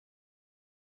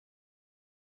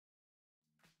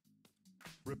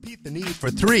Repeat the knee for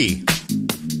 3.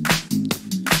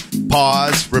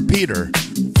 Pause, repeater,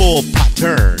 full pot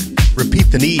turn. Repeat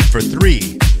the knee for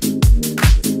 3.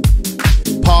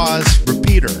 Pause,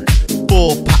 repeater,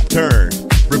 full pot turn.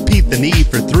 Repeat the knee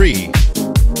for 3.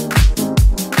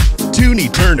 2 knee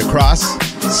turn across,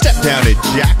 step down and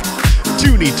jack.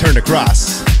 2 knee turn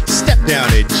across, step down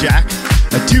and jack.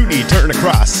 A 2 knee turn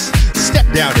across,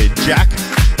 step down and jack.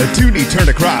 A 2 knee turn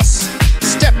across,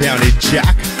 step down and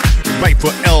jack. Right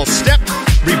foot L step,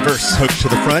 reverse hook to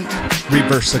the front,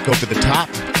 reverse hook over the top.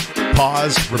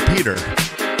 Pause, repeater,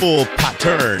 full pot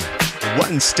turn.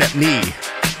 1 step knee,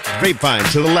 grapevine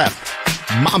to the left.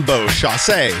 Mambo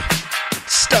chasse,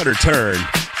 stutter turn.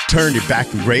 Turn your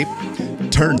back and grape,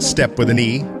 turn step with a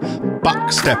knee.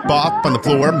 Box step off on the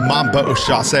floor, mambo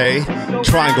chasse.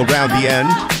 Triangle round the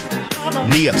end,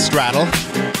 knee up straddle.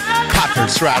 Pot turn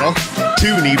straddle,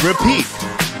 2 knee repeat.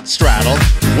 Straddle,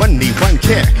 1 knee, 1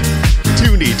 kick.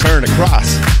 2 knee turn across,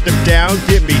 step down,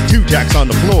 give me 2 jacks on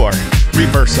the floor.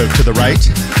 Reverse hook to the right,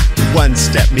 1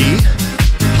 step knee.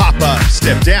 Hop up,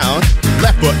 step down,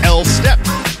 left foot L step.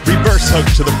 Reverse hook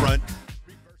to the front.